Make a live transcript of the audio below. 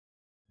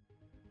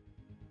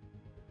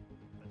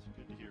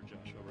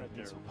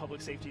So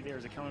public safety there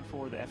is accounted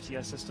for, the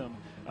FTS system.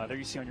 There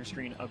you see on your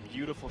screen a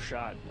beautiful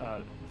shot.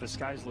 The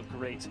skies look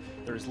great.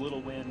 There's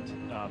little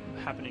wind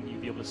happening. You'll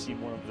be able to see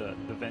more of the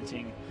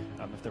venting.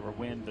 If there were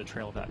wind, the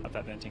trail of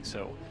that venting.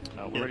 So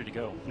we're ready to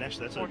go. And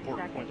actually, that's an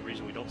important point. The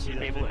reason we don't see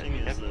that venting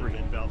is the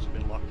vent valves have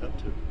been locked up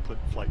to put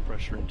flight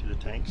pressure into the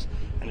tanks.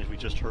 And as we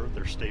just heard,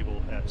 they're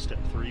stable at step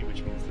 3,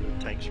 which means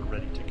the tanks are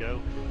ready to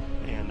go.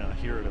 And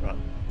here at about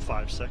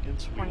 5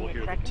 seconds, we will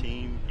hear the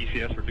team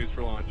ECS reduced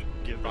for launch.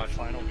 Give the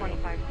final go.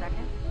 25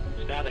 seconds.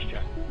 Status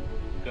check.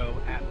 Go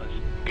Atlas.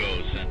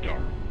 Go Centaur.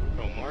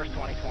 Go Mars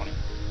 2020.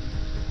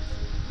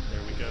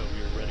 There we go.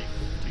 We are ready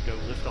to go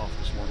lift off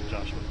this morning,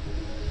 Joshua.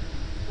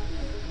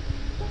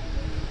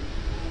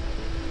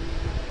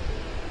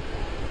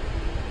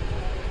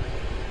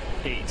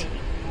 Eight,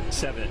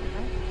 7,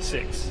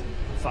 6,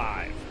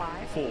 5,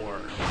 4.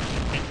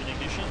 Engine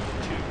ignition.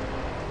 2,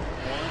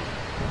 1,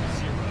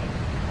 0.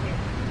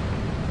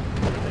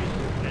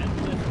 And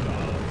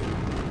liftoff.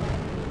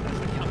 As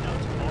the countdown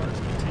to Mars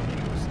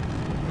continues,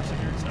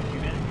 perseverance of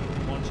humanity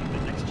launching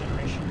the next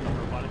generation of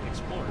robotic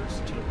explorers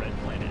to the red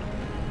planet.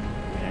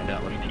 And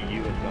Atlas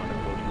TU has gone to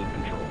closed loop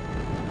control.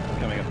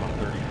 Coming up on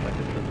 30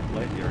 seconds into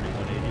flight, the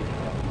RD-180 is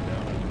dropping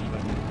down as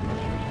expected.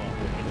 Pressure response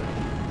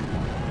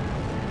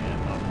and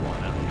up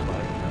 1 Atlas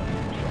 5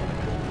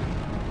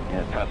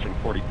 and passing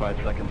 45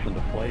 seconds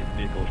into flight,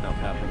 vehicle is now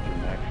passing through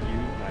max Q,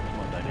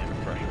 maximum dynamic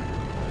pressure.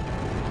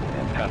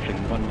 And passing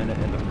 1 minute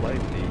into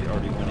flight, the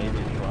RD-180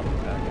 is throttled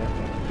back up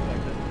as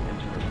expected.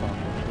 Engine response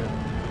is good.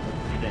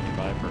 Standing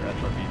by for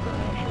SRB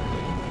burnout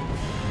shortly.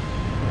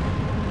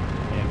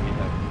 And we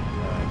have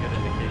good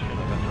indication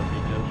of SRB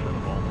goes for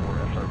all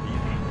 4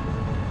 SRBs.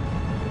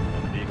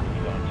 And the vehicle has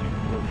gone to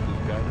closed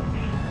loop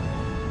guidance.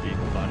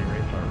 Vehicle body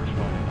rates are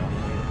responding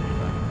nicely at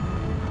feedback.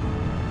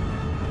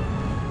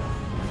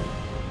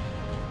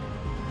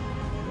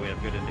 We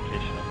have good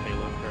indication of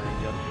payload fairing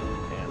jettison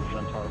and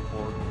Centaur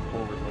forward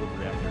load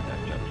reactor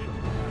deck jettison.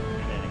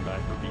 Standing by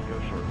for BECO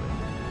shortly.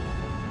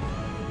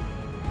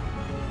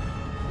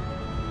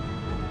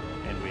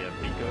 And we have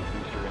BECO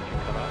booster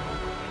engine cutoff.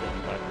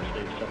 Standing by for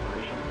stage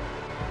separation.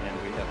 And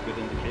we have good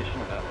indication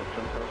of Atlas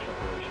Centaur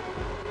separation.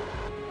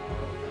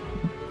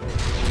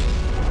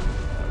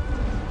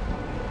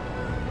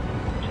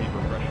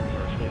 Chamber pressures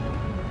are stable.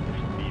 This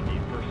will be the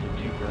first of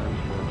 2 burns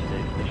for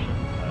today's mission.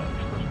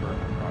 This first burn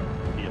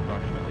will be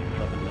approximately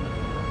 7 minutes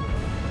long.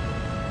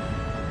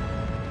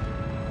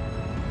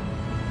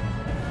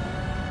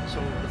 So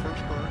the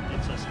first burn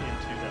gets us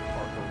into that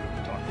park orbit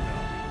we talked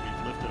about.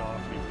 We've lifted off,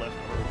 we've left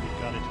Earth, we've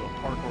got into a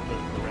park orbit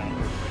around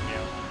Earth right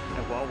now.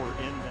 And while we're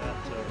in that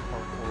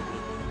park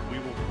orbit, we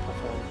will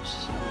perform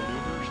some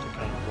maneuvers to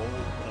kind of roll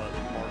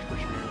the Mars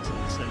Perseverance and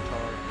the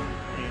Centaur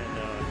and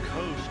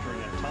coast during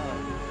that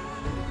time.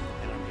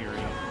 And I'm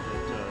hearing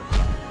that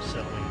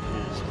settling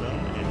is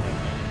done and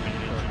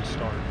engine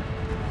start.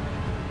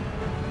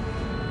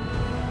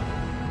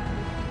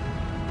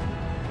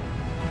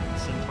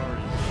 Centaur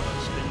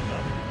is spinning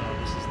up.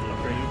 This is the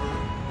maneuver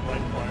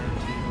right prior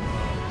to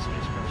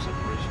spacecraft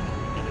separation.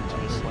 We get into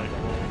a slight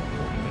roll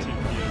to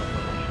give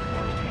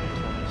Mars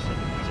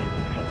 2020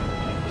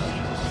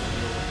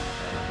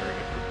 Very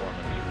good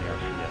performance from the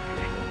RCS.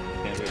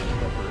 And we have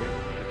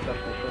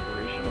successful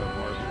separation of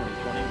Mars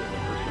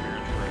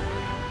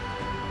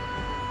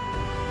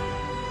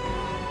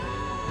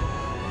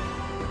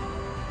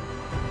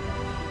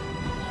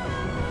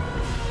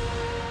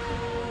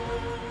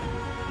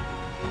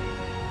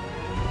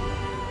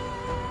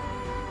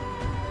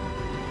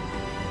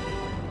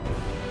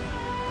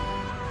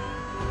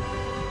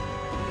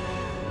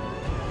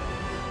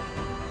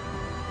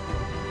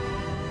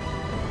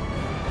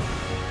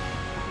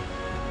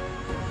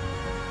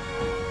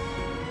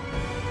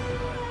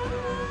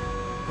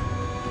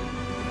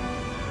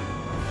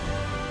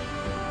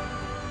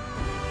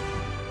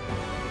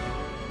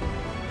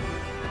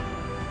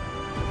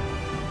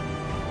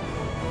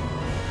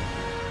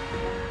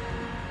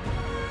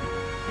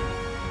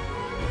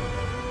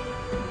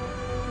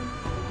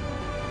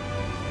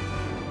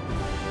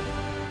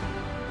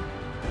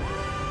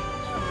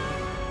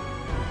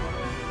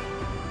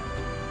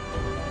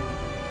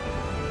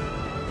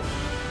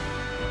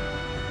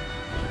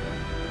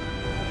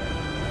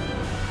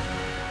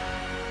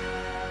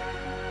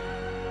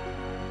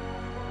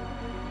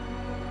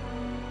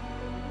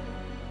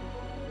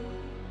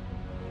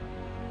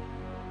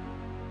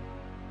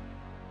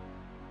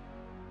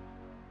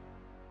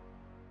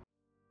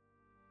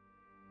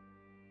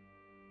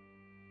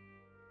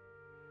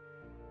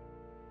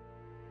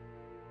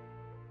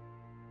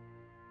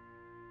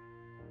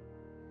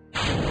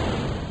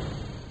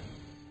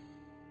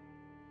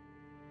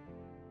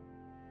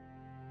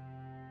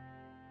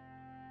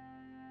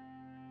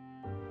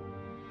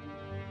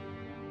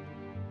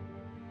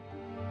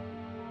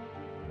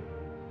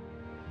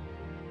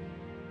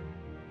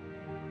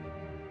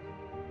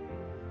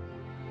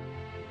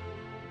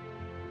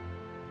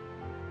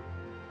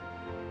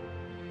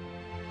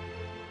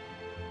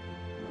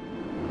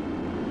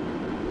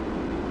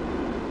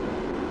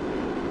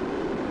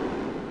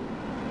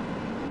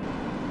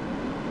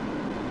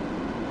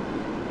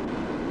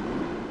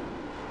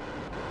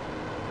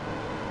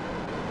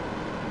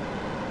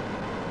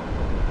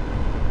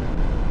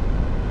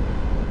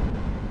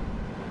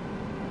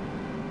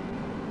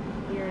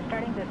We're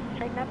starting the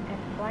straighten up and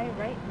fly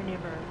right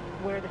maneuver,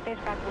 where the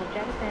spacecraft will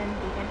jettison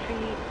the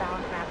entry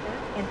balance master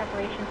in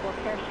preparation for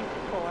parachute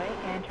deploy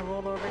and to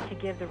roll over to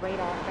give the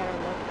radar a better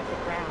look at the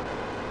ground.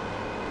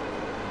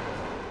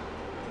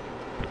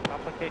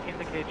 Complicate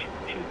indicate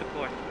chute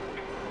deploy.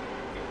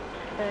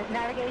 The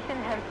navigation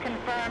has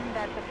confirmed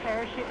that the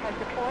parachute has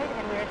deployed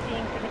and we are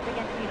seeing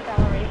significant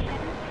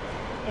deceleration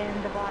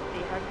in the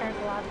velocity. Our current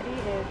velocity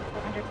is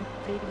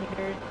 480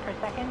 meters per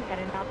second at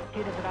an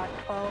altitude of about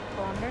 12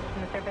 kilometers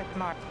from the surface of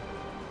Mars.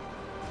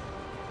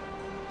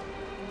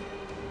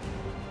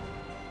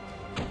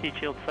 Heat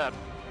shield set.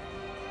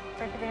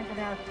 Perseverance is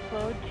now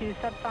slowed to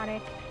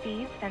subsonic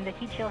speeds and the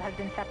heat shield has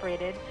been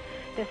separated.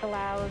 This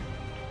allows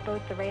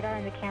both the radar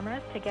and the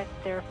cameras to get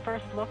their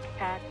first look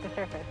at the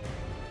surface.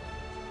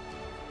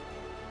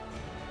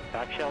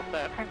 Backshell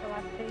set. Current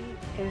velocity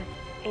is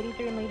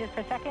 83 meters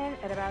per second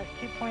at about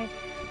 2.6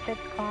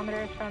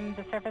 kilometers from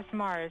the surface of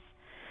Mars.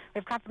 We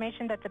have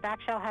confirmation that the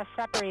backshell has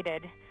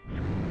separated.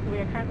 We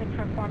are currently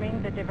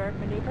performing the divert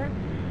maneuver.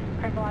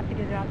 Current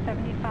velocity is about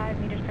 75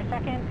 meters per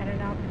second at an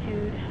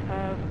altitude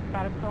of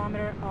about a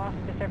kilometer off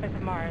the surface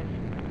of Mars.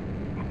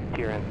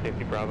 TRN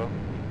safety Bravo.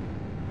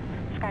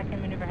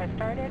 Skycrane maneuver has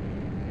started.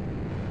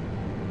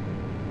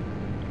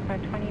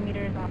 About 20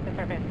 meters off the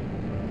surface.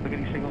 Look at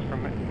these signals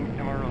from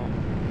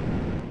MRO.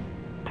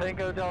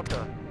 Tango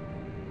Delta.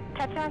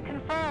 Touchdown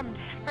confirmed.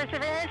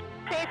 Perseverance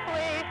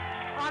safely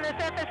on the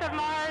surface of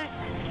Mars,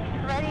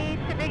 ready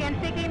to begin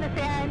seeking the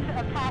sands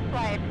of past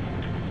life.